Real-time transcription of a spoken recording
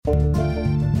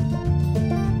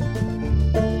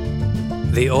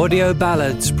The Audio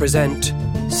Ballads present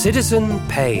Citizen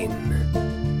Payne,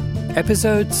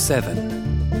 Episode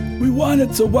 7. We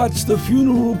wanted to watch the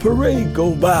funeral parade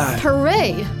go by.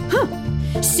 Parade? Huh.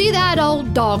 See that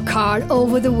old dog cart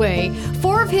over the way?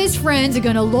 4 of his friends are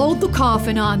gonna load the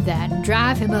coffin on that and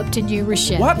drive him up to New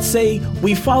Rochelle. What say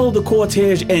we follow the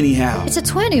cortege anyhow? It's a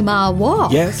 20-mile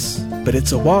walk. Yes, but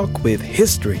it's a walk with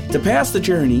history. To pass the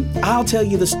journey, I'll tell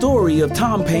you the story of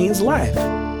Tom Payne's life.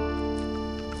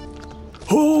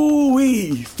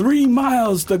 Hoo-wee, 3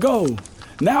 miles to go.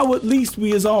 Now at least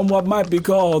we is on what might be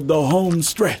called the home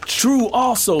stretch. True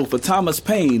also for Thomas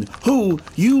Payne, who,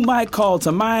 you might call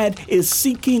to mind, is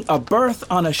seeking a berth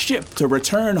on a ship to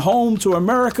return home to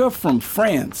America from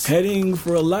France. Heading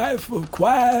for a life of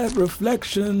quiet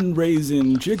reflection,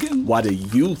 raising chicken? What do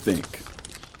you think?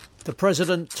 To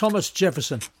President Thomas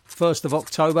Jefferson, 1st of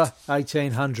October,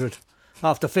 1800.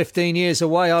 After 15 years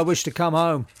away, I wish to come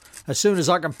home, as soon as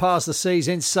I can pass the seas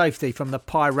in safety from the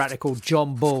piratical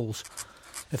John Bulls.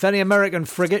 If any American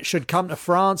frigate should come to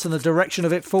France and the direction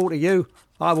of it fall to you,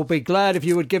 I will be glad if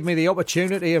you would give me the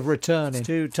opportunity of returning.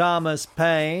 To Thomas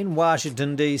Payne,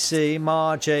 Washington, D.C.,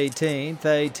 March 18th,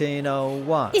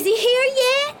 1801. Is he here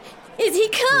yet? Is he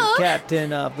come? The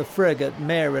captain of the frigate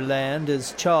Maryland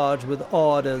is charged with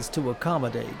orders to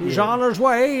accommodate. He's on his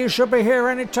way. He should be here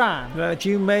any time. That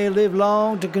you may live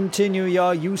long to continue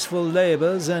your useful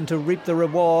labours and to reap the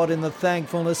reward in the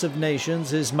thankfulness of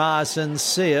nations is my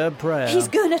sincere prayer. He's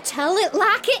gonna tell it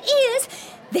like it is.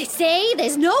 They say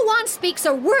there's no one speaks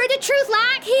a word of truth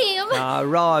like him. I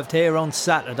arrived here on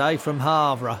Saturday from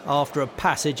Havre after a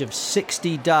passage of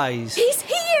 60 days. He's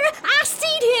here. I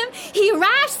seen him. He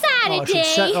arrived Saturday. I should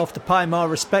set off to pay my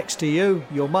respects to you,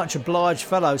 your much obliged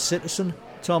fellow citizen,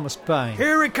 Thomas Payne.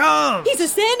 Here he comes. He's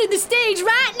ascending the stage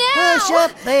right now. Hush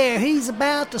up there. He's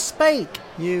about to speak.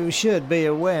 You should be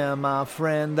aware, my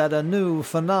friend, that a new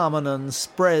phenomenon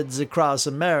spreads across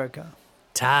America.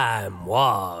 Time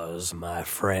was, my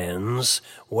friends,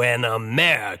 when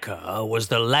America was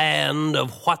the land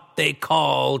of what they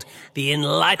called the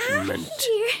Enlightenment.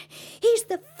 Here, he's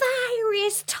the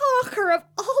fieriest talker of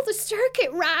all the circuit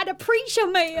rider preacher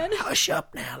men. Hush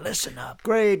up now. Listen up.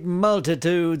 Great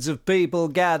multitudes of people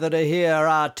gather to hear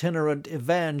itinerant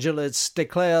evangelists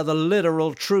declare the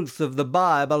literal truth of the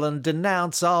Bible and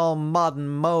denounce all modern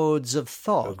modes of A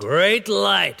thought. great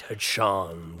light had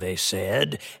shone, they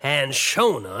said, and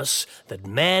shown us that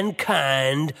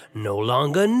mankind no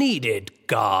longer needed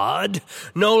God,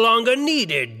 no longer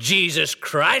needed Jesus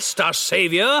Christ, our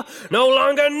Savior, no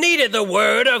longer needed the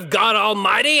Word of God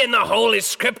Almighty in the Holy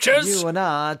Scriptures. You and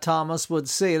I, Thomas, would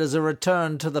see it as a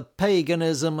return to the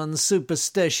paganism and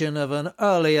superstition of an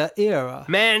earlier era.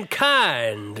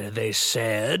 Mankind, they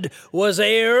said, was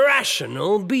a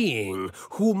rational being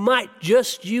who might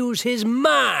just use his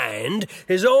mind,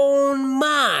 his own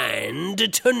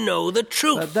mind, to know the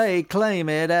truth. But they claim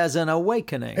it as an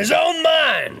awakening. His own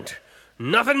mind!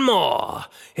 Nothing more.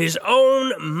 His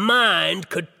own mind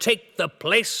could take the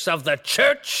place of the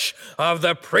church, of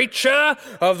the preacher,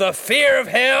 of the fear of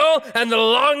hell, and the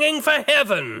longing for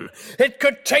heaven. It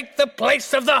could take the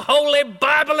place of the Holy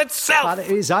Bible itself. But it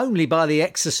is only by the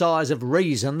exercise of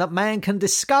reason that man can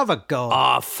discover God.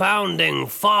 Our founding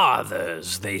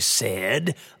fathers, they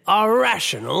said, are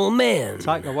rational men.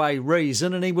 Take away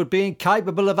reason and he would be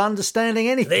incapable of understanding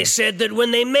anything. They said that when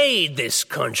they made this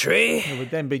country, It would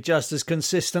then be just as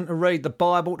consistent to read the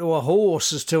Bible to a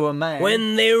horse as to a man.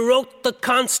 when they wrote the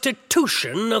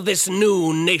Constitution of this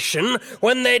new nation,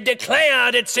 when they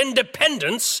declared its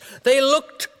independence, they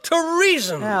looked to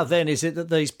reason, How then is it that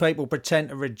these people pretend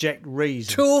to reject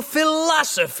reason? to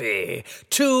philosophy,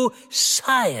 to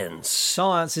science.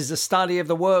 Science is the study of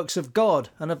the works of God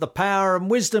and of the power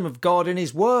and wisdom of God in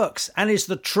his works, and is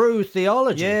the true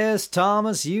theology. Yes,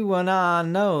 Thomas, you and I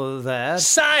know that.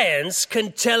 Science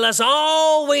can tell us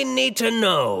all we need to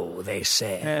know, they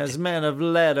said. As men of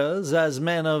letters, as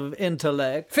men of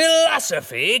intellect.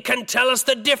 Philosophy can tell us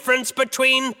the difference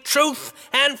between truth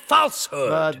and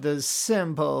falsehood. But the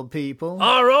simple people,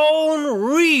 Our own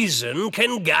reason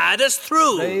can guide us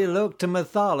through. they look to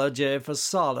mythology for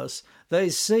solace. They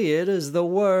see it as the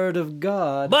word of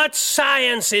God. But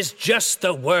science is just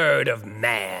the word of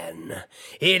man.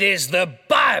 It is the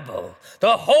Bible,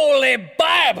 the Holy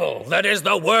Bible, that is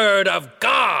the word of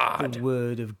God. The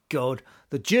word of God.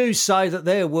 The Jews say that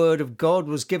their word of God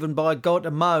was given by God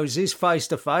to Moses face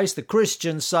to face. The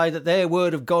Christians say that their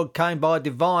word of God came by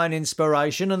divine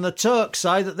inspiration. And the Turks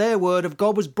say that their word of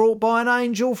God was brought by an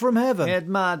angel from heaven. It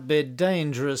might be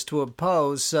dangerous to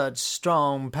oppose such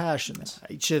strong passions.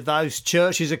 Each of those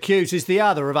churches accuses the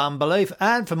other of unbelief,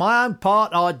 and for my own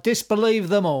part, I disbelieve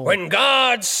them all. When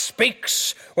God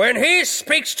speaks, when he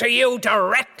speaks to you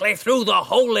directly through the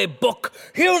holy book,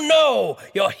 you know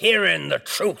you're hearing the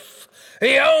truth.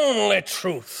 The only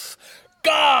truth.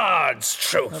 God's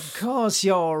truth. Of course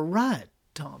you're right,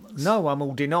 Thomas. No one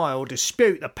will deny or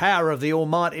dispute the power of the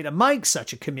Almighty to make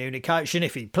such a communication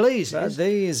if he pleases. But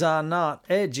these are not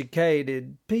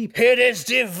educated people. It is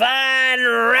divine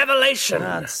revelation.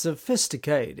 Not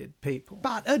sophisticated people.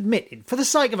 But admitting, for the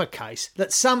sake of a case,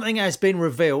 that something has been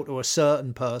revealed to a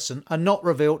certain person and not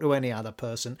revealed to any other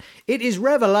person, it is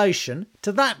revelation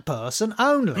to that person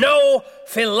only. No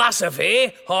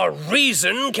philosophy or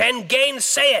reason can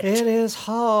gainsay it. It is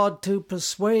hard to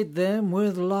persuade them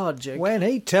with logic. When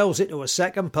he tells it to a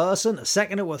second person, a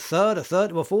second to a third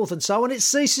to a fourth, and so on, it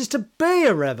ceases to be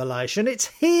a revelation. It's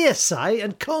hearsay,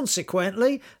 and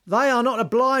consequently, they are not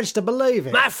obliged to believe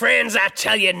it. My friends, I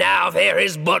tell you now, there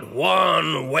is but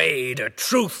one way to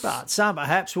truth. But some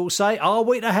perhaps will say, are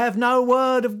we to have no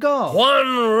word of God?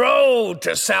 One road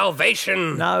to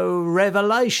salvation. No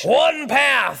revelation. One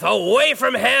path away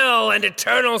from hell and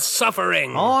eternal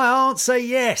suffering. I answer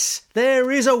yes.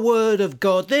 There is a word of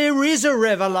God. There is a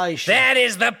revelation. That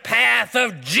is the path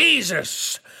of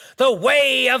Jesus, the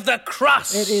way of the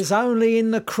cross. It is only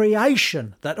in the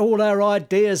creation that all our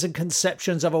ideas and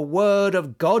conceptions of a word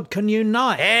of God can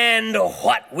unite. And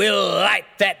what will light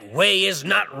that way is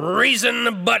not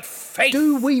reason but faith.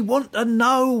 Do we want to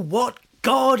know what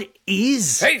God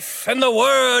is? Faith in the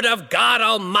word of God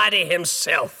Almighty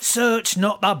himself. Search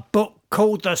not the book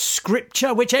called the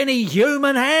Scripture, which any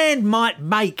human hand might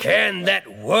make. And that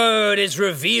word is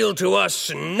revealed to us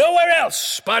nowhere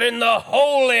else but in the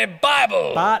Holy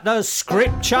Bible. But the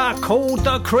Scripture called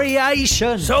the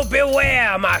creation. So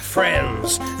beware, my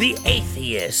friends, the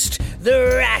atheist,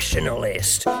 the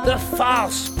rationalist, the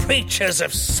false preachers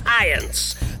of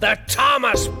science, the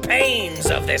Thomas Paines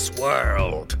of this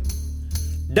world.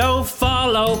 Don't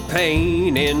follow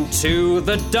pain into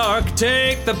the dark.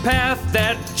 Take the path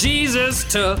that Jesus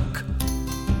took.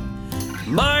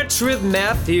 March with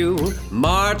Matthew,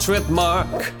 march with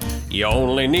Mark. You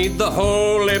only need the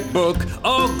holy book.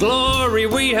 Oh, glory,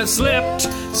 we have slipped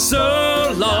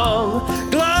so long.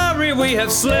 Glory, we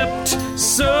have slipped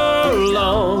so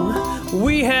long.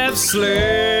 We have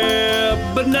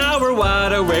slipped, but now we're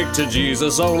wide awake to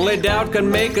Jesus. Only doubt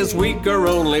can make us weaker,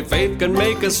 only faith can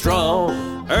make us strong.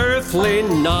 Earthly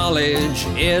knowledge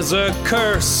is a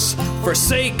curse.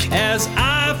 Forsake as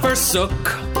I forsook.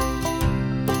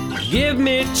 Give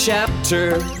me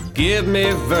chapter, give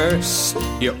me verse.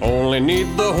 You only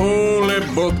need the holy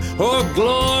book. Oh,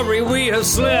 glory, we have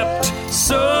slipped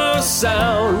so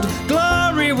sound.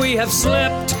 Glory, we have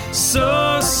slipped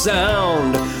so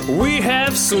sound. We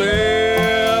have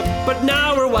slipped, but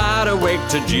now we're wide awake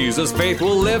to Jesus. Faith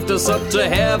will lift us up to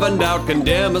heaven, doubt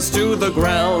condemn us to the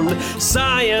ground.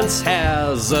 Science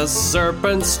has a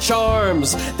serpent's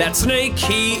charms. That snake,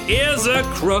 he is a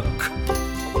crook.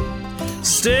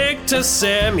 Stick to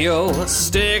Samuel,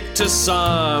 stick to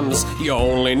Psalms. You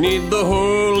only need the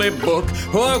holy book.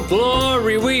 Oh,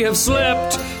 glory, we have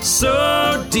slipped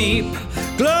so deep.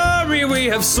 Glory, we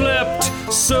have slipped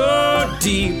so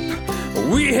deep.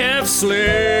 We have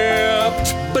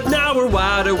slipped, but now we're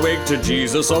wide awake to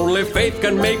Jesus. Only faith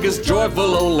can make us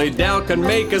joyful, only doubt can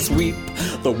make us weep.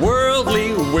 The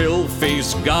worldly will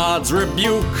face God's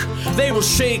rebuke. They will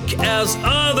shake as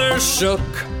others shook.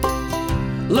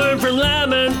 Learn from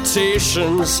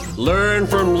Lamentations, learn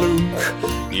from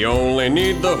Luke. You only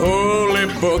need the holy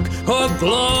book. Oh,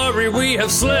 glory, we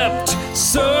have slept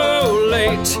so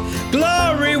late.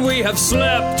 Glory, we have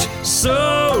slept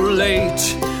so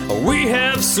late. We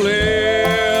have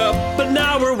slipped, but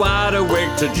now we're wide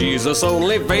awake to Jesus.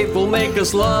 Only faith will make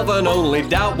us love, and only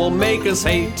doubt will make us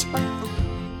hate.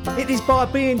 It is by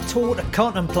being taught to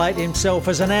contemplate himself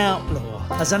as an outlaw,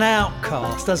 as an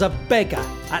outcast, as a beggar,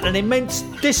 at an immense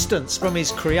distance from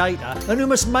his Creator, and who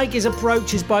must make his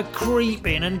approaches by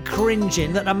creeping and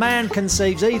cringing, that a man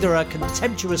conceives either a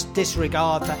contemptuous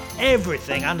disregard for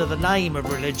everything under the name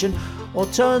of religion, or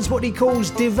turns what he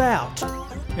calls devout.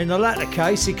 In the latter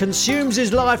case, he consumes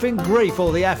his life in grief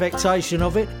or the affectation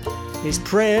of it. His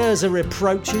prayers are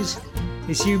reproaches.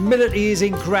 His humility is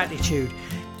ingratitude.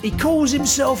 He calls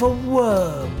himself a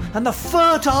worm, and the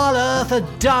fertile earth a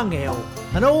dunghill,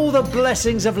 and all the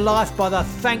blessings of life by the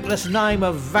thankless name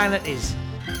of vanities.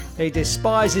 He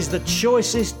despises the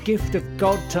choicest gift of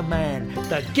God to man,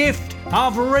 the gift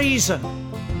of reason.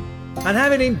 And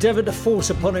having endeavoured to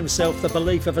force upon himself the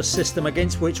belief of a system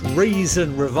against which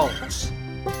reason revolts,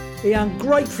 he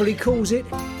ungratefully calls it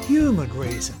human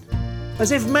reason,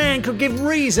 as if man could give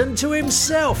reason to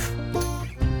himself.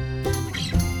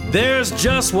 There's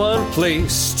just one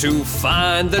place to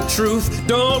find the truth.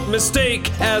 Don't mistake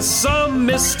as some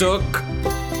mistook.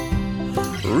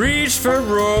 Reach for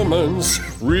Romans,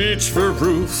 reach for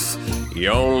Ruth. You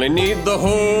only need the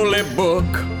holy book.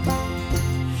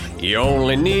 You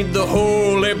only need the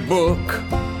holy book.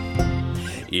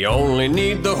 You only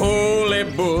need the holy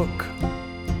book.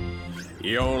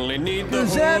 You only need the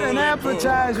Is that an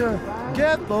appetizer?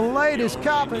 Get the latest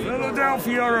copy.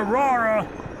 Philadelphia Aurora.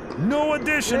 No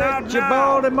edition out Get your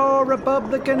now. Baltimore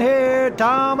Republican here.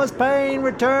 Thomas Paine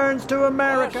returns to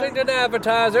America. Washington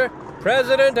Advertiser.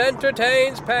 President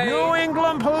entertains Paine. New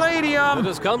England Palladium. It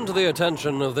has come to the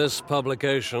attention of this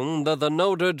publication that the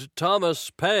noted Thomas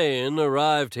Paine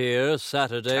arrived here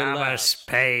Saturday Thomas last.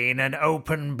 Paine, an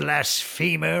open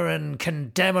blasphemer and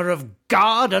condemner of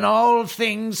God and all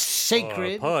things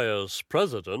sacred. Our pious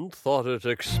president thought it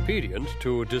expedient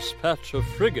to dispatch a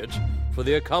frigate for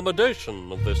the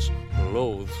accommodation of this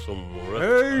loathsome wretch.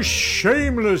 A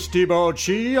shameless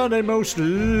debauchee and a most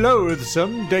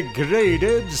loathsome,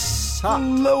 degraded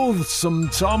son. Loathsome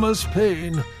Thomas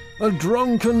Paine, a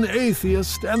drunken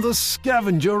atheist and the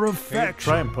scavenger of He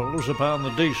faction. tramples upon the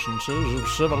decencies of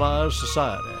civilized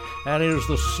society and is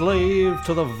the slave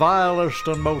to the vilest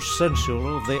and most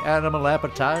sensual of the animal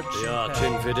appetites. The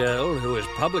arch-infidel, who has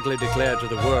publicly declared to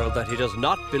the world that he does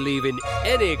not believe in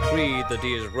any creed that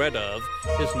he is read of,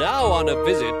 is now on a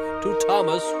visit to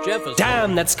Thomas Jefferson.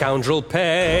 Damn that scoundrel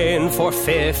Paine. For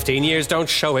 15 years don't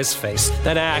show his face.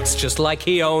 Then acts just like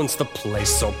he owns the place,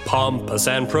 so pompous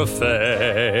and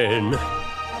profane.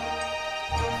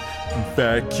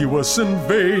 Vacuous and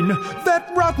vain,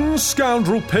 that rotten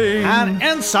scoundrel Paine. An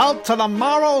insult to the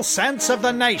moral sense of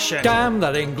the nation. Damn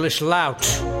that English lout.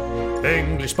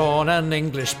 English born and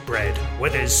English bred,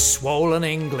 with his swollen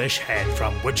English head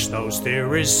from which those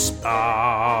theories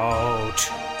spout.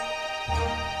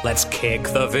 Let's kick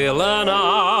the villain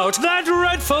out, that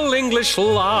dreadful English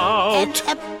lout.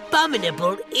 An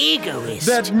abominable egoist.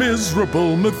 That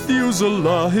miserable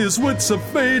Methuselah, his wits are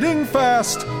fading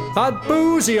fast. That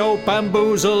boozy old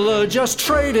bamboozler just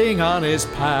trading on his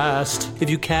past. If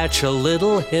you catch a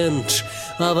little hint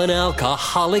of an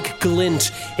alcoholic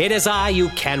glint, it is I you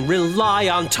can rely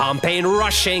on, Tom Paine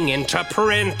rushing into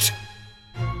print.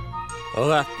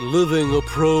 That living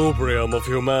opprobrium of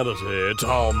humanity,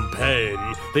 Tom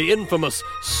Paine, the infamous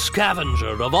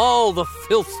scavenger of all the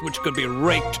filth which could be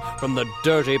raked from the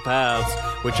dirty paths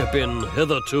which have been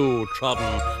hitherto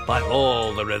trodden by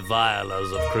all the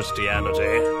revilers of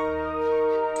Christianity.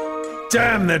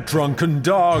 Damn that drunken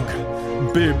dog,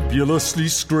 bibulously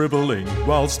scribbling,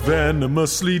 whilst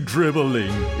venomously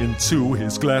dribbling into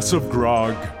his glass of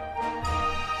grog.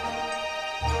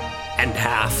 And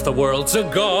half the world's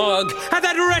agog at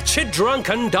that wretched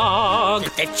drunken dog.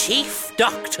 The chief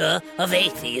doctor of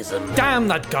atheism. Damn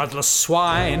that godless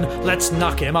swine. Let's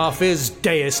knock him off his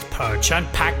deist perch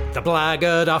and pack the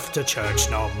blackguard off to church.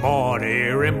 No more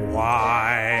hear him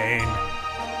whine.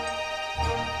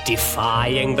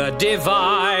 Defying the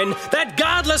divine, that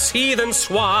godless heathen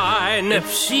swine.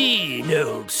 Obscene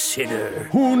old sinner.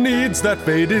 Who needs that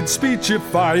faded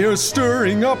speechifier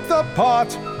stirring up the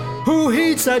pot? Who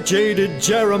heeds that jaded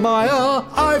Jeremiah?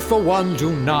 I, for one,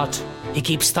 do not. He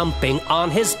keeps thumping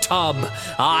on his tub.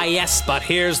 Ah, yes, but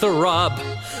here's the rub.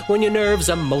 When your nerves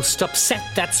are most upset,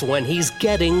 that's when he's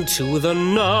getting to the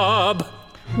nub.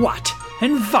 What?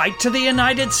 Invite to the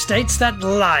United States that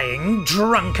lying,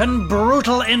 drunken,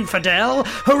 brutal infidel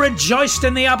who rejoiced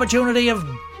in the opportunity of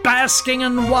basking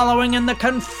and wallowing in the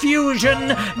confusion,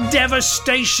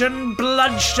 devastation,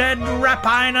 bloodshed,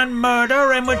 rapine, and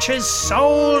murder in which his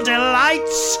soul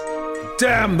delights?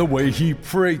 Damn the way he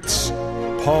prates,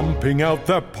 pumping out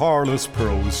that parlous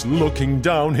prose, looking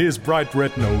down his bright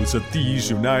red nose at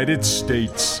these United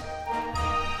States.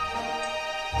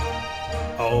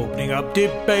 Opening up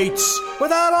debates With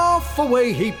that awful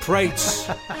way he prates.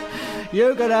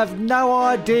 You could have no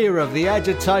idea of the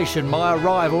agitation my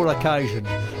arrival occasioned.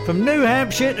 From New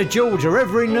Hampshire to Georgia,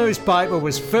 every newspaper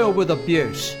was filled with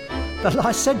abuse. The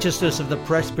licentiousness of the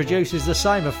press produces the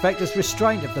same effect as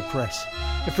restraint of the press.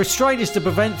 If restraint is to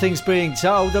prevent things being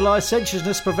told, the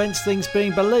licentiousness prevents things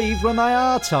being believed when they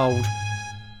are told.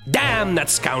 Damn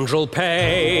that scoundrel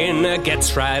Paine.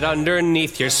 Gets right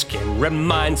underneath your skin.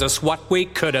 Reminds us what we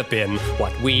could have been,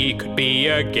 what we could be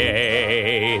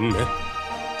again.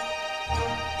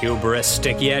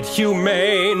 Hubristic yet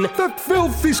humane. That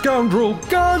filthy scoundrel,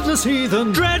 Godless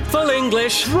heathen, Dreadful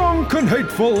English. drunk and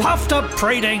hateful. puffed up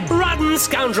prating. Rotten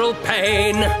scoundrel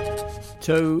Payne.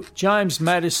 To James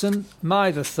Madison, May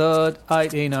the 3rd,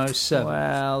 1807.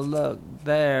 Well, look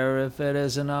there if it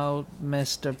isn't old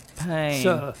Mr. Payne.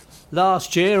 Sir,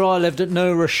 last year I lived at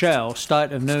New Rochelle,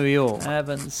 state of New York.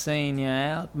 Haven't seen you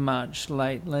out much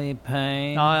lately,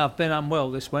 Payne. I've been unwell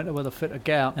this winter with a fit of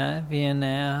gout. Have you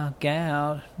now?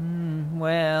 Gout?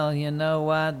 Well, you know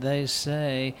what they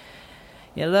say.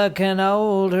 You're looking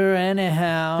older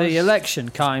anyhow. The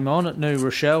election came on at New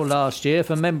Rochelle last year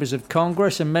for members of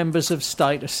Congress and members of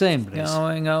state assemblies.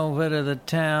 Going over to the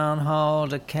town hall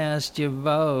to cast your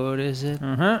vote, is it?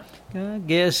 Uh-huh. I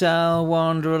guess I'll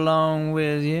wander along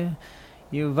with you.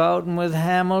 You voting with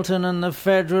Hamilton and the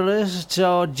Federalists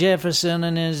or Jefferson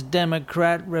and his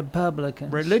Democrat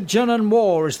Republicans? Religion and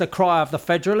war is the cry of the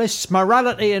Federalists.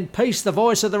 Morality and peace the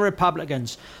voice of the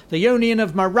Republicans. The union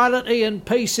of morality and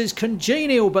peace is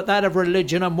congenial, but that of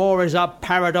religion and war is a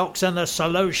paradox, and the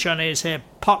solution is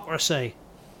hypocrisy.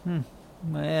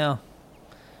 Well,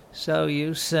 so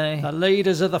you say. The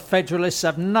leaders of the Federalists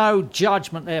have no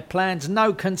judgment. Their plans,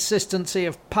 no consistency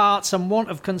of parts, and want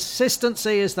of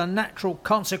consistency is the natural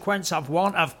consequence of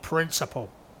want of principle.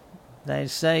 They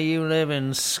say you live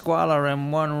in squalor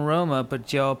in one room up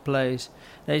at your place.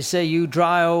 They say you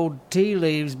dry old tea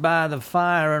leaves by the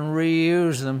fire and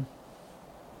reuse them.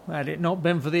 Had it not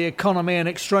been for the economy and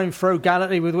extreme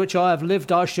frugality with which I have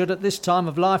lived, I should at this time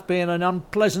of life be in an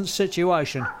unpleasant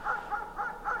situation.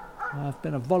 I've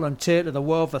been a volunteer to the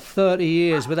world for 30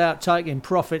 years without taking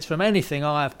profits from anything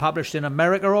I have published in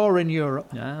America or in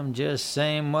Europe. I'm just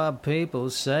saying what people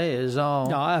say is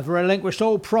all. I have relinquished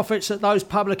all profits that those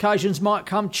publications might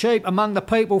come cheap among the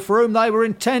people for whom they were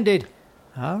intended.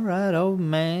 All right, old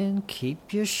man,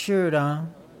 keep your shirt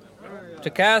on. To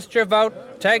cast your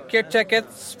vote, take your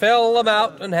tickets, fill them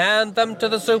out, and hand them to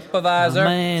the supervisor. A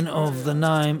man of the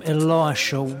name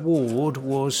Elisha Ward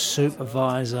was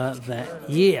supervisor that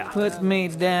year. Put me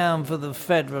down for the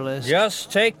Federalist.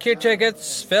 Just take your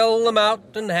tickets, fill them out,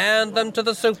 and hand them to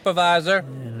the supervisor.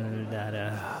 That a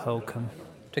hokum.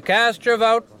 To cast your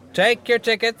vote, take your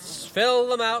tickets, fill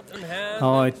them out, and hand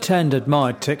I tendered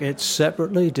my tickets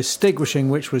separately, distinguishing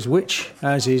which was which,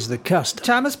 as is the custom.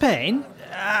 Thomas Paine,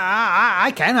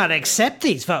 I cannot accept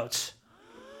these votes.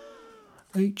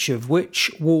 Each of which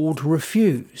Ward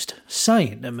refused,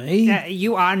 saying to me,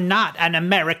 You are not an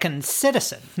American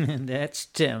citizen. That's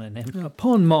telling him.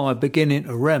 Upon my beginning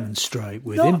to remonstrate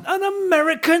with him, An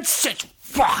American citizen?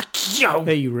 Fuck you!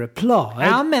 he replied,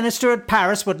 Our minister at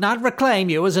Paris would not reclaim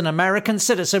you as an American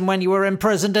citizen when you were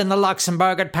imprisoned in the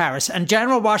Luxembourg at Paris, and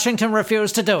General Washington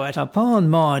refused to do it. upon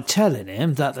my telling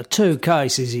him that the two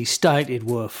cases he stated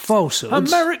were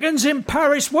falsehoods. Americans in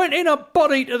Paris went in a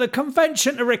body to the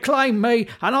convention to reclaim me,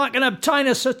 and I can obtain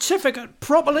a certificate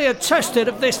properly attested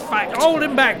of this fact. Hold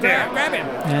him back there. Grab him.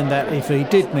 And that if he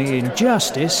did me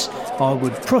injustice, I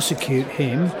would prosecute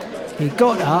him. He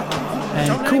got up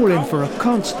and calling for a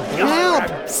constable.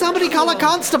 Help! Somebody call a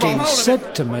constable! He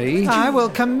said to me, I will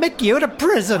commit you to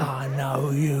prison. I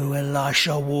know you,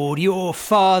 Elisha Ward. Your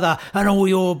father and all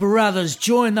your brothers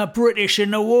joined the British in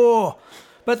the war.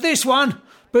 But this one,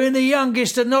 being the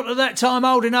youngest and not at that time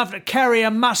old enough to carry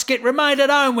a musket, remained at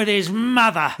home with his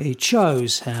mother. He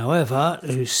chose, however,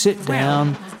 to sit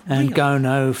down and go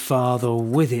no farther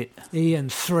with it. He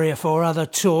and 3 or 4 other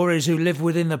Tories who lived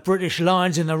within the British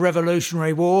lines in the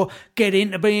Revolutionary War get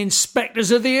in to be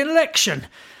inspectors of the election.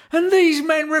 And these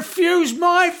men refused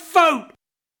my vote.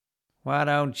 Why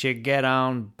don't you get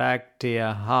on back to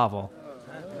your hovel?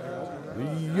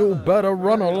 You better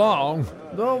run along.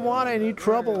 Don't want any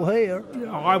trouble here.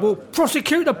 I will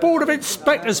prosecute the Board of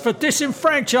Inspectors for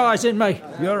disenfranchising me.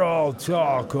 You're all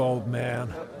talk, old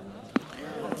man.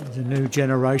 There's a new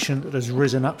generation that has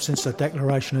risen up since the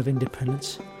Declaration of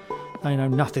Independence. They know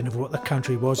nothing of what the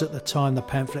country was at the time the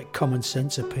pamphlet Common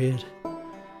Sense appeared.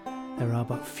 There are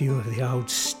but few of the old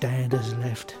standers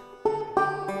left.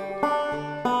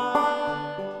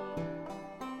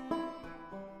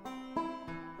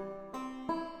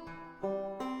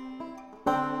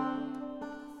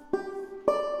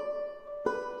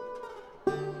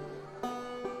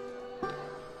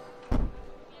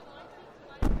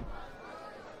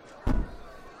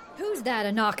 Who's that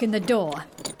a knocking the door?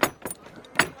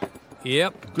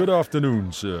 Yep. Good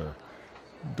afternoon, sir.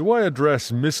 Do I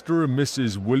address Mr. and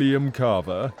Mrs. William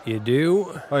Carver? You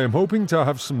do? I am hoping to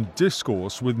have some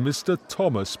discourse with Mr.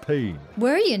 Thomas Paine.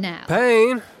 Where are you now?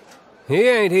 Payne? He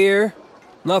ain't here.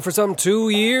 Not for some 2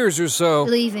 years or so.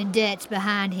 Leaving debts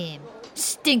behind him.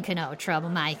 Stinking old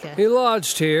troublemaker. He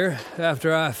lodged here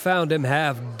after I found him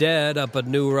half dead up at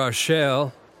New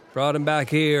Rochelle. Brought him back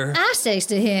here. I says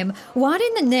to him, what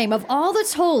in the name of all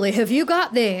that's holy have you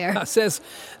got there? I says,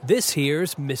 this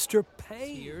here's Mr.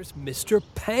 Payne. Here's Mr.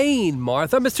 Payne,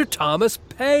 Martha. Mr. Thomas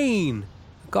Payne.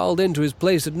 I called into his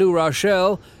place at New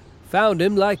Rochelle. Found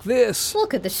him like this.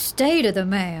 Look at the state of the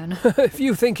man. If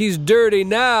you think he's dirty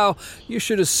now, you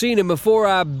should have seen him before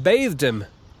I bathed him.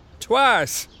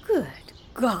 Twice. Good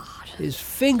God. His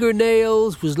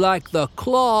fingernails was like the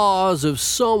claws of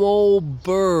some old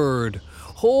bird.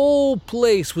 Whole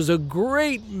place was a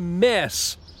great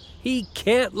mess. He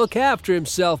can't look after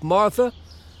himself, Martha.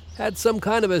 Had some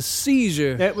kind of a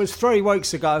seizure. It was 3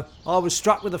 weeks ago. I was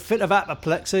struck with a fit of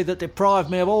apoplexy that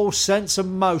deprived me of all sense of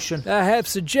motion. I have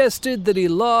suggested that he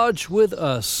lodge with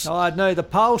us. I had neither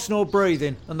pulse nor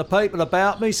breathing, and the people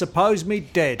about me supposed me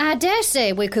dead. I dare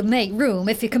say we could make room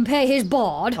if you can pay his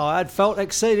board. I had felt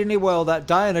exceedingly well that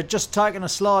day and had just taken a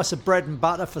slice of bread and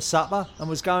butter for supper and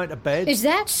was going to bed. Is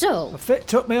that so? A fit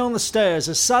took me on the stairs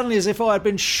as suddenly as if I had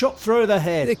been shot through the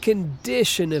head. The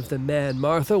condition of the man,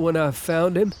 Martha, when I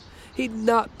found him. He'd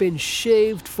not been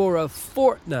shaved for a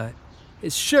fortnight.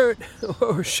 His shirt,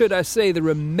 or should I say the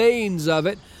remains of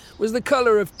it, was the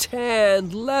color of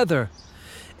tanned leather.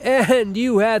 And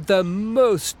you had the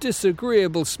most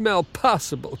disagreeable smell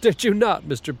possible, did you not,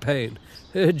 Mr. Payne?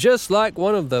 Just like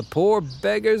one of the poor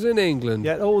beggars in England.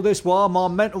 Yet all this while my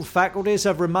mental faculties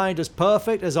have remained as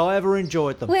perfect as I ever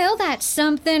enjoyed them. Well, that's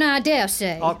something, I dare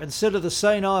say. I consider the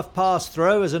scene I've passed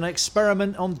through as an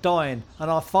experiment on dying, and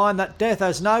I find that death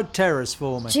has no terrors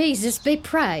for me. Jesus be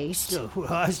praised.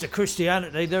 As to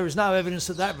Christianity, there is no evidence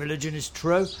that religion is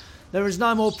true. There is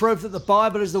no more proof that the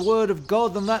Bible is the word of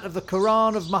God than that of the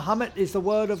Quran of Muhammad is the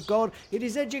word of God. It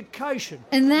is education.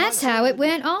 And that's how it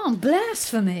went on.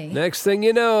 Blasphemy. Next thing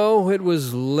you know, it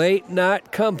was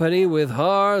late-night company with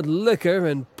hard liquor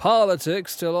and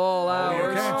politics till all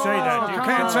hours. You can't say that. You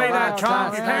can't say that,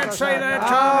 Tom. You can't say that,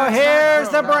 Tom. Oh, here's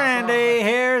the brandy.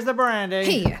 Here's the brandy.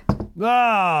 Here.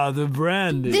 Ah, the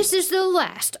brandy. This is the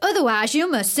last. Otherwise, you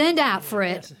must send out for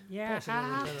it.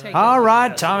 All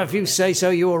right, Tom, if you say so,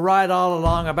 you were right all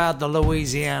along about the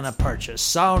Louisiana Purchase.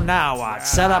 So now what?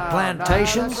 Set up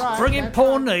plantations? Bringing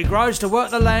poor Negroes to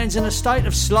work the lands in a state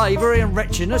of slavery and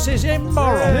wretchedness is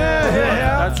immoral.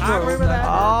 That's true. I agree with that. Oh,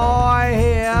 I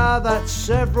hear that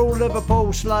several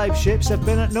Liverpool slave ships have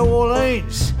been at New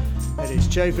Orleans. It is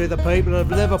chiefly the people of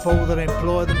Liverpool that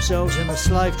employ themselves in the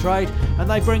slave trade, and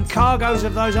they bring cargoes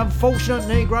of those unfortunate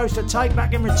Negroes to take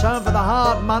back in return for the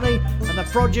hard money and the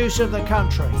produce of the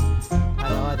country.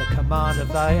 Had I the command of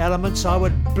they elements, I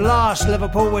would blast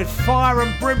Liverpool with fire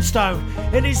and brimstone.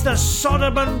 It is the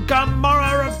Sodom and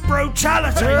Gomorrah of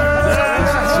brutality. I'll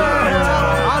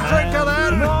drink to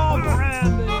that.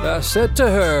 I said to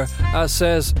her, I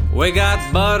says, we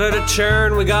got butter to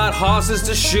churn, we got horses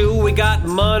to shoe, we got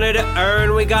money to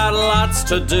earn, we got lots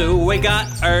to do, we got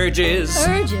urges.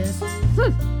 Urges?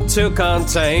 To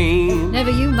contain.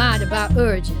 Never you mind about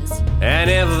urges. And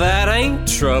if that ain't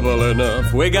trouble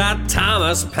enough, we got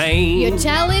Thomas Payne. You're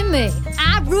telling me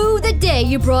I rue the day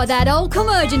you brought that old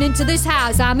curmudgeon into this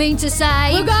house, I mean to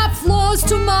say. We got floors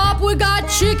to mop, we got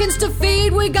chickens to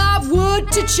feed, we got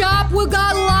wood to chop, we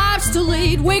got lives to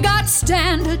lead, we got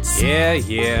standards.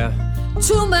 Yeah.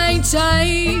 To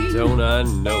maintain. Don't I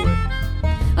know it?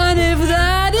 And if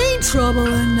that ain't trouble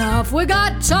enough, we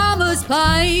got Thomas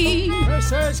Payne.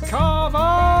 This is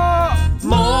Carver.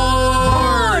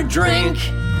 More drink.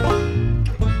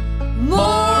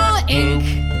 More ink.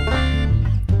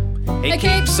 He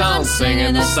keeps on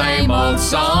singing the same old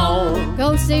song.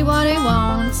 Go see what he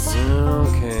wants.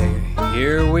 Okay,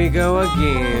 here we go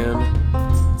again.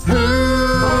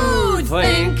 Who'd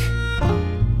think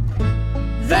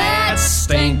that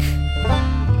stink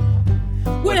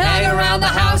would hang around the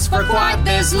house for quite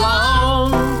this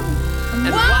long?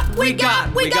 And what we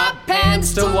got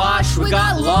pans to wash, we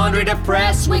got laundry to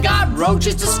press, we got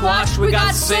roaches to squash, we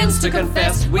got sins to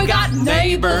confess, we got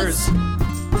neighbors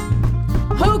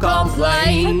who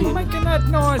complain. Quit making that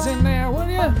noise in there, will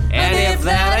you? And if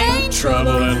that ain't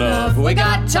trouble enough, we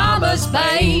got Thomas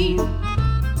Payne.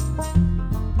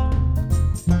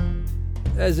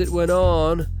 as it went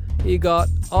on, he got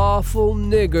awful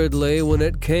niggardly when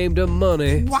it came to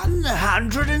money.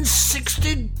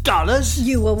 $160?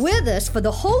 You were with us for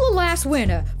the whole of last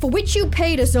winter, for which you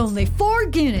paid us only 4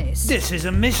 guineas. This is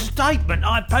a misstatement.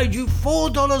 I paid you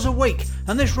 $4 a week,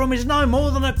 and this room is no more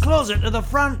than a closet to the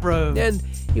front room. And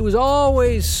He was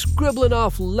always scribbling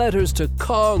off letters to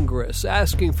Congress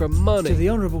asking for money. To the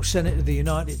Honourable Senate of the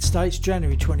United States,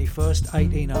 January 21st,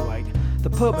 1808. The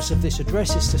purpose of this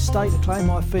address is to state a claim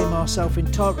I feel myself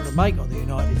entitled to make on the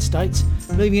United States,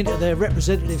 leaving it to their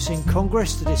representatives in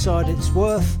Congress to decide its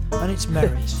worth and its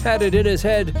merits. Had it in his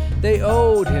head they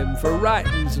owed him for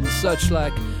writings and such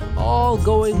like, all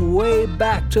going way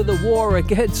back to the war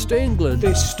against England.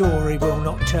 This story will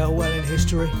not tell well in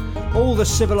history. All the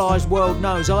civilised world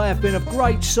knows I have been of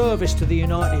great service to the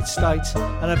United States and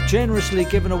have generously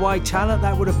given away talent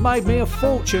that would have made me a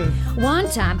fortune. One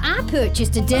time I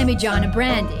purchased a demijohn of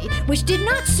brandy, which did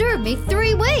not serve me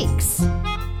 3 weeks.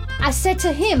 I said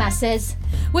to him, I says,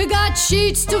 we got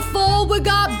sheets to fold, we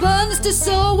got buns to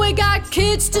sew, we got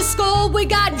kids to scold, we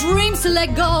got dreams to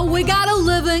let go, we got a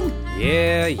living.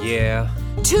 Yeah.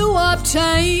 To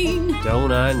obtain.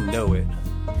 Don't I know it?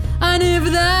 And if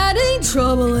that ain't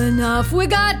trouble enough, we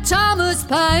got Thomas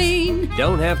Paine.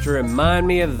 Don't have to remind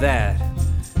me of that.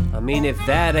 I mean, if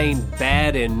that ain't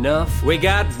bad enough. We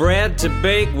got bread to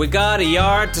bake, we got a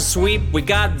yard to sweep, we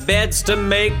got beds to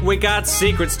make, we got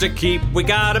secrets to keep, we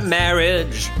got a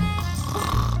marriage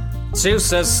to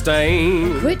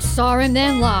sustain. Quit sawing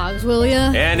them logs, will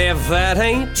ya? And if that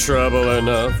ain't trouble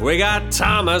enough, we got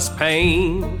Thomas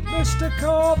Paine. Mr.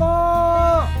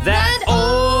 Carver! That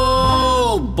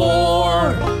old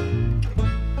bore,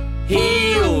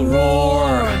 he'll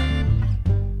roar,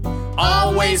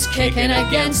 always kicking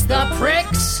against the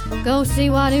pricks. Go see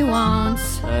what he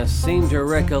wants. I seem to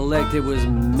recollect it was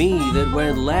me that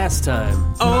went last time.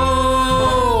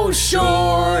 Oh,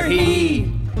 sure,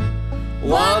 he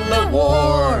won the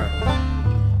war.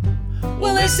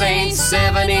 Well, this ain't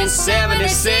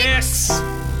 1776.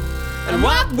 And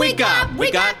what we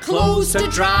got clothes to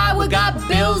dry, we got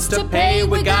bills to pay,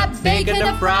 we got bacon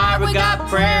to fry, we got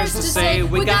prayers to say,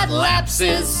 we got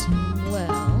lapses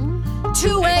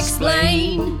to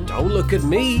explain. Don't look at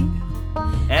me.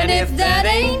 And if that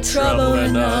ain't trouble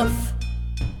enough,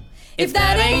 if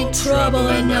that ain't trouble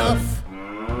enough,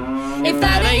 if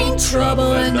that ain't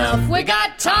trouble enough, we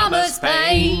got Thomas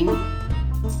Paine.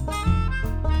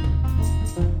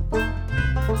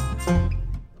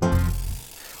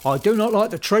 I do not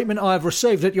like the treatment I have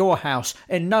received at your house.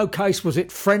 In no case was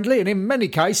it friendly, and in many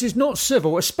cases not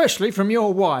civil, especially from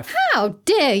your wife. How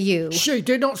dare you? She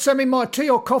did not send me my tea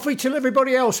or coffee till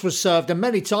everybody else was served, and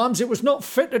many times it was not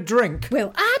fit to drink.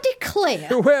 Well, I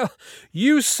declare. Well,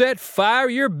 you set fire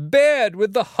your bed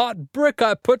with the hot brick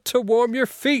I put to warm your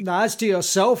feet. Now, as to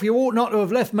yourself, you ought not to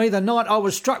have left me the night I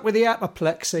was struck with the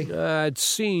apoplexy. I'd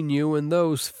seen you in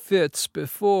those fits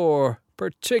before,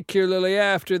 particularly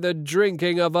after the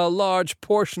drinking of a large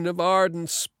portion of ardent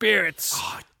spirits.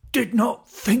 I did not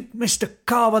think, Mr.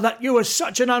 Carver, that you were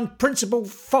such an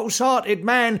unprincipled, false-hearted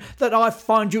man that I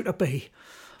find you to be.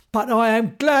 But I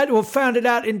am glad to have found it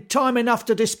out in time enough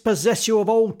to dispossess you of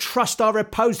all trust I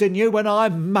reposed in you when I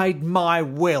made my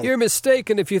will. You're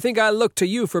mistaken if you think I look to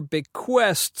you for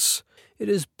bequests. It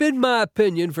has been my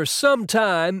opinion for some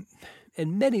time,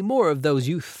 and many more of those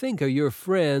you think are your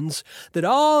friends, that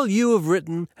all you have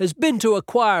written has been to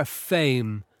acquire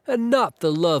fame, and not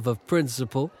the love of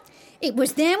principle. It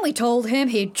was then we told him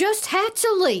he just had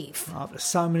to leave. After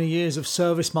so many years of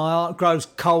service, my heart grows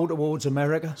cold towards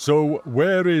America. So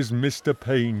where is Mr.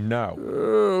 Paine now?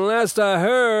 Last I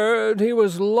heard, he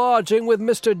was lodging with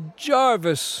Mr.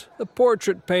 Jarvis, the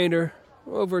portrait painter,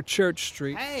 over Church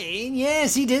Street. Hey,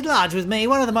 yes, he did lodge with me.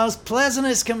 One of the most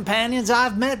pleasantest companions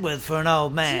I've met with for an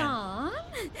old man. John,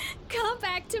 come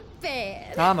back to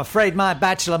bed. I'm afraid my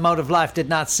bachelor mode of life did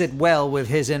not sit well with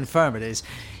his infirmities.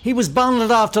 He was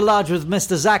bundled off to lodge with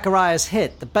Mr. Zacharias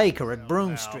Hitt, the baker at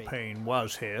Broome Street. Paine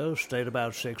was here, stayed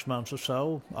about 6 months or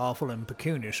so. Awful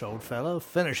impecunious old fellow.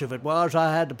 Finish of it was,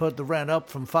 I had to put the rent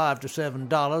up from $5 to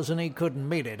 $7, and he couldn't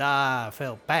meet it. I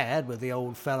felt bad with the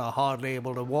old fellow hardly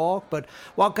able to walk, but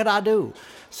what could I do?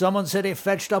 Someone said he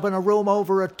fetched up in a room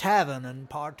over a tavern and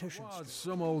partitions.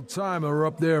 Some old-timer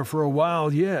up there for a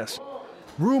while, yes.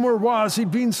 Rumor was he'd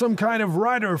been some kind of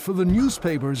writer for the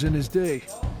newspapers in his day.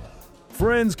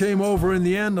 Friends came over in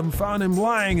the end and found him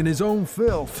lying in his own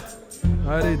filth.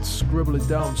 I did scribble it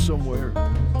down somewhere.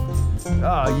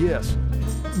 Ah, yes.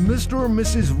 Mr. or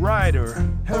Mrs. Ryder,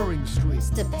 Herring Street.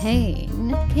 Mr.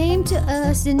 Paine came to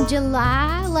us in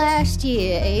July last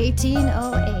year,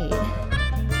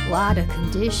 1808. What a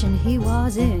condition he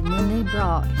was in when they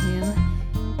brought him.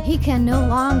 He can no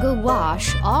longer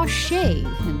wash or shave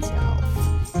himself.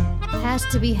 Has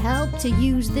to be helped to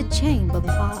use the chamber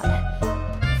pot.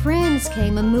 Friends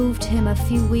came and moved him a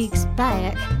few weeks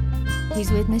back. He's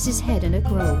with Mrs. Hedden at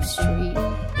Grove Street.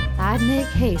 I I'd make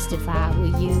haste if I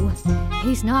were you.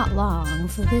 He's not long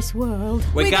for this world.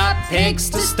 We got pigs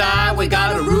to sty, we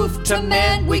got a roof to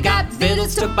mend, we got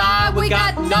victuals to buy, we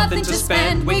got nothing to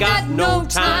spend, we got no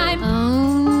time.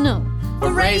 Oh no.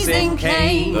 For raising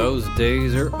Cain. Those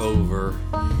days are over.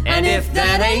 And if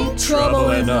that ain't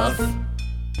trouble enough,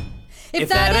 if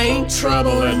that ain't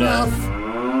trouble enough,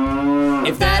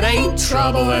 if that ain't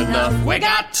trouble enough, we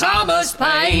got Thomas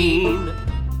Paine.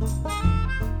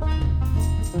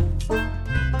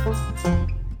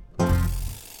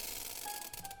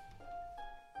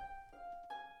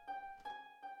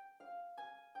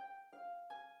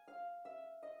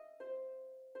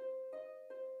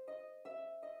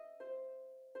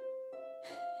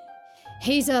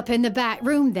 He's up in the back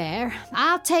room there.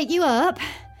 I'll take you up.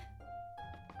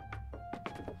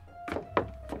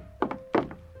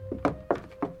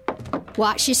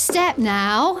 Watch your step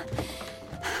now.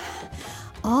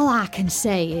 All I can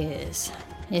say is,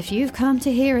 if you've come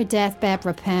to hear a deathbed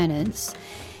repentance,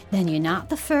 then you're not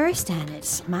the first, and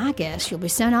it's my guess you'll be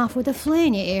sent off with a flea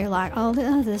in your ear like all the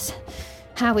others.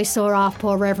 How we saw off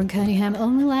poor Reverend Cunningham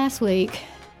only last week.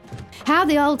 How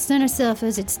the old sinner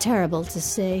suffers, it's terrible to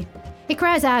see. He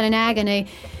cries out in agony,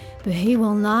 but he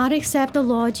will not accept the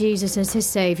Lord Jesus as his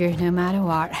Savior, no matter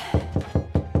what.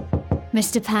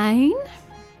 Mr. Paine?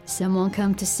 Someone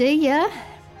come to see ya.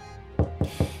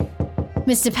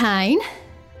 Mr. Paine?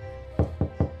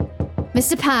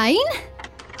 Mr. Paine?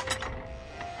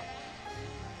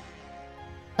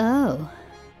 Oh.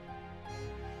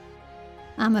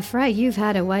 I'm afraid you've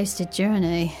had a wasted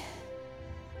journey.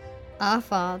 Our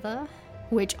Father,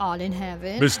 which art in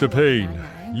heaven. Mr. Paine,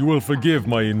 you will forgive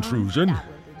my intrusion.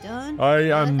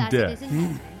 I am death.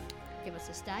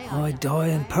 I die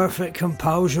in perfect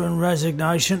composure and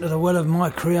resignation to the will of my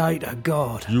Creator,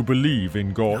 God. You believe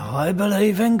in God? I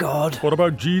believe in God. What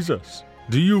about Jesus?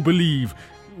 Do you believe,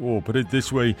 or put it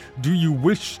this way, do you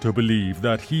wish to believe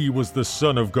that he was the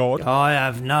Son of God? I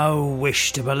have no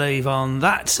wish to believe on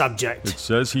that subject. It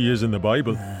says he is in the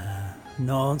Bible.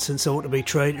 Nonsense ought to be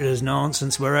treated as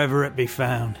nonsense wherever it be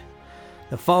found.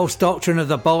 The false doctrine of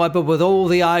the Bible, with all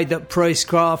the aid that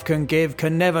priestcraft can give,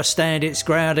 can never stand its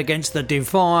ground against the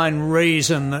divine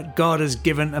reason that God has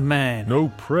given to man. No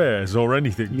prayers or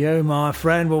anything. You, my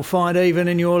friend, will find even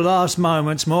in your last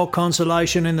moments more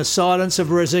consolation in the silence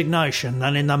of resignation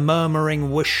than in the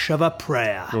murmuring wish of a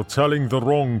prayer. You're telling the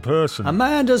wrong person. A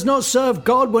man does not serve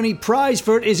God when he prays,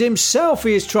 for it is himself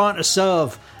he is trying to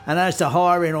serve. And as to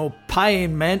hiring or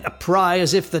paying men to pray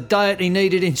as if the deity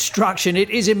needed instruction,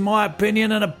 it is, in my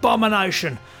opinion, an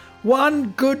abomination. One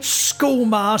good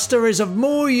schoolmaster is of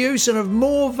more use and of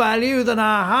more value than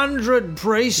 100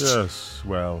 priests. Yes,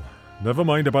 well, never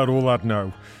mind about all that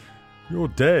now. You're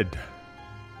dead.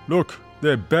 Look,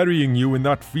 they're burying you in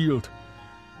that field.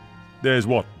 There's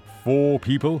what, 4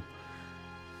 people?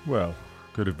 Well,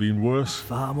 could have been worse.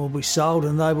 Farm will be sold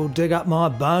and they will dig up my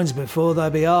bones before they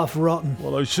be half rotten.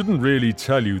 Well, I shouldn't really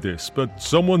tell you this, but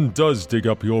someone does dig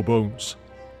up your bones.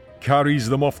 Carries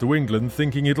them off to England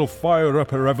thinking it'll fire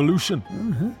up a revolution.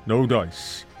 No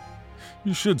dice.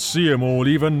 You should see 'em all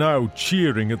even now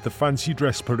cheering at the fancy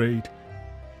dress parade.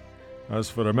 As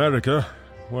for America,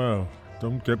 well,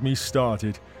 don't get me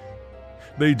started.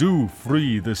 They do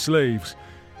free the slaves.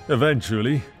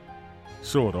 Eventually.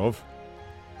 Sort of.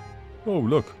 Oh,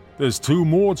 look, there's 2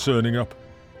 more turning up.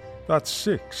 That's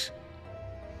 6.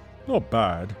 Not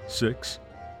bad, 6.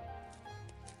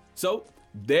 So,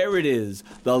 there it is.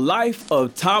 The life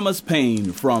of Thomas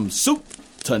Paine, from soup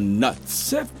to nuts.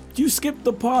 Except you skipped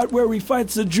the part where he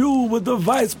fights a duel with the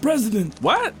vice president.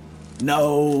 What?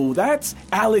 No, that's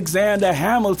Alexander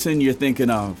Hamilton you're thinking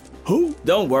of. Who?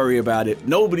 Don't worry about it.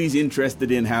 Nobody's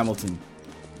interested in Hamilton.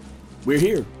 We're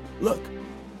here. Look.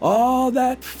 All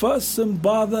that fuss and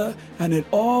bother, and it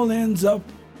all ends up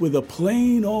with a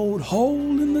plain old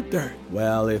hole in the dirt.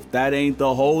 Well, if that ain't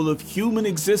the whole of human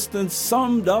existence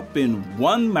summed up in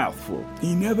one mouthful.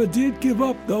 He never did give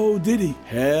up, though, did he?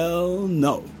 Hell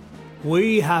no.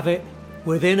 We have it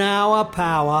within our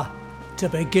power to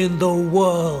begin the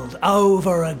world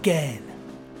over again.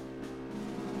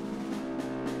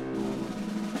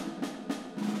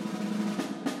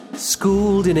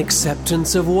 Schooled in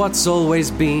acceptance of what's always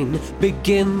been,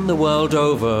 begin the world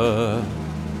over.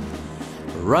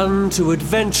 Run to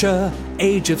adventure,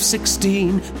 age of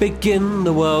 16, begin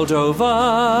the world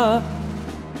over.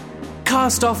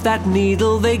 Cast off that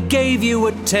needle they gave you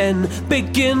at 10,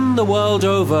 begin the world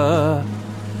over.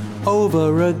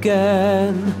 Over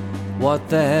again, what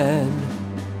then?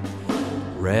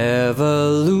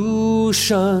 Revolution,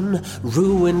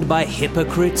 ruined by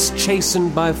hypocrites,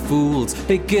 chastened by fools,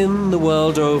 begin the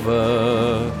world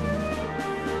over.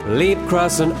 Leap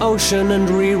across an ocean and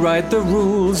rewrite the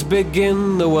rules.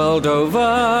 Begin the world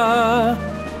over.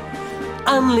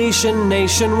 Unleash a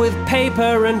nation with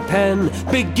paper and pen.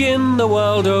 Begin the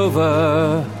world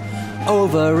over.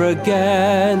 Over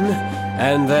again.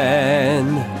 And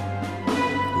then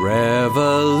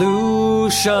revolution.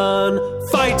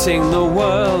 Fighting the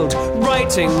world.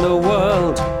 Writing the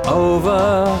world.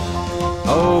 Over.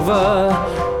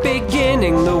 Over.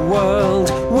 Beginning the world.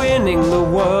 Winning the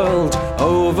world.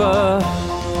 Over.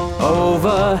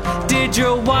 Over. Did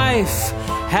your wife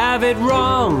have it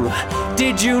wrong?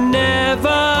 Did you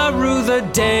never rue the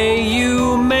day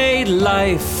you made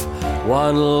life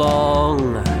one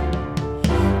long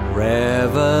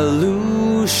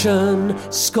revolution?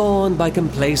 Scorned by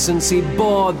complacency,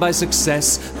 bored by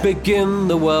success, begin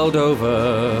the world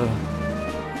over.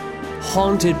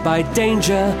 Haunted by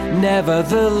danger,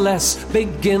 nevertheless,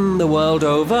 begin the world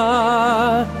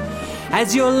over.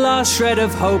 As your last shred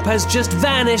of hope has just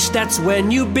vanished, that's when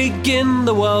you begin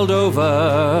the world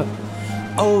over.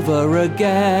 Over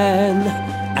again,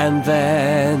 and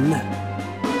then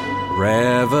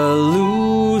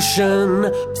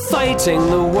revolution. Fighting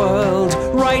the world,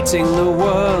 writing the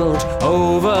world.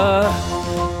 Over,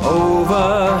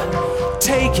 over.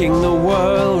 Taking the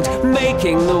world,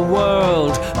 making the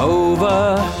world.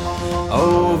 Over,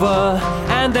 over.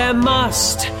 And there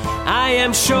must, I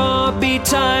am sure, be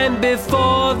time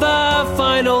before the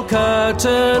final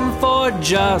curtain for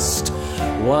just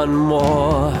one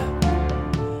more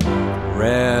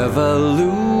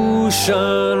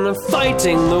revolution.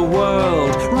 Fighting the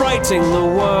world, writing the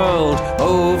world.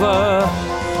 Over,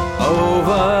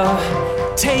 over.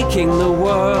 Taking the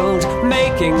world,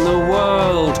 making the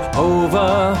world.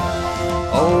 Over,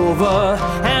 over.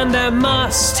 And there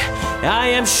must, I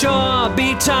am sure,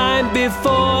 be time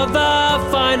before the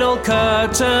final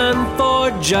curtain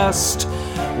for just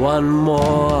one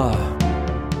more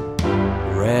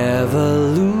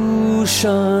revolution.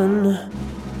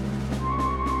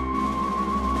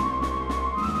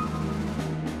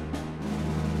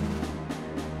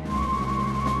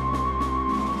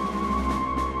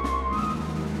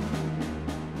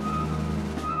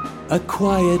 A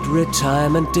quiet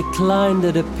retirement declined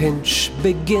at a pinch.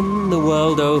 Begin the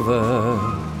world over.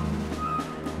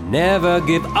 Never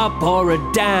give up or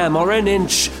a damn or an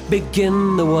inch.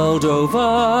 Begin the world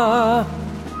over.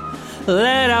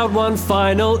 Let out one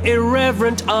final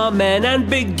irreverent amen and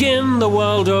begin the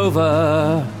world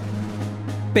over.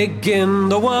 Begin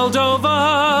the world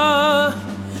over.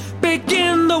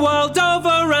 Begin the world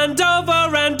over and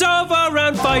over and over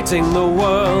and fighting the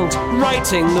world,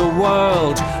 writing the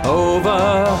world.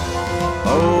 Over,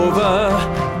 over.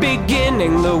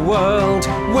 Beginning the world,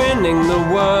 winning the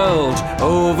world.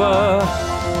 Over,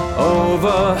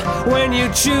 over. When you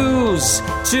choose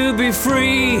to be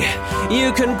free,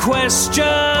 you can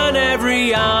question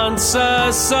every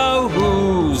answer. So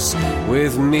who's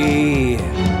with me?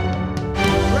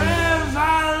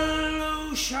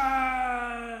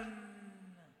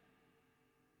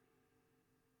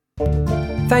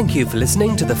 Thank you for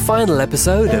listening to the final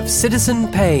episode of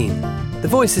Citizen Payne. The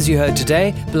voices you heard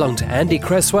today belong to Andy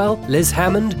Cresswell, Liz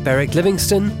Hammond, Beric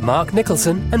Livingston, Mark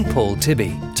Nicholson and Paul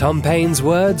Tibby. Tom Payne's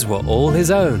words were all his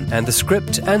own, and the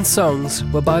script and songs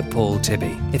were by Paul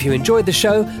Tibby. If you enjoyed the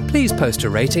show, please post a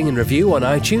rating and review on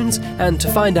iTunes, and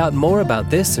to find out more about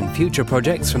this and future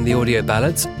projects from the Audio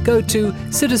Ballads, go to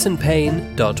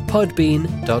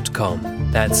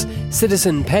citizenpayne.podbean.com. That's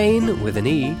citizenpayne with an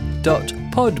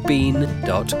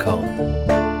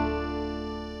E.podbean.com.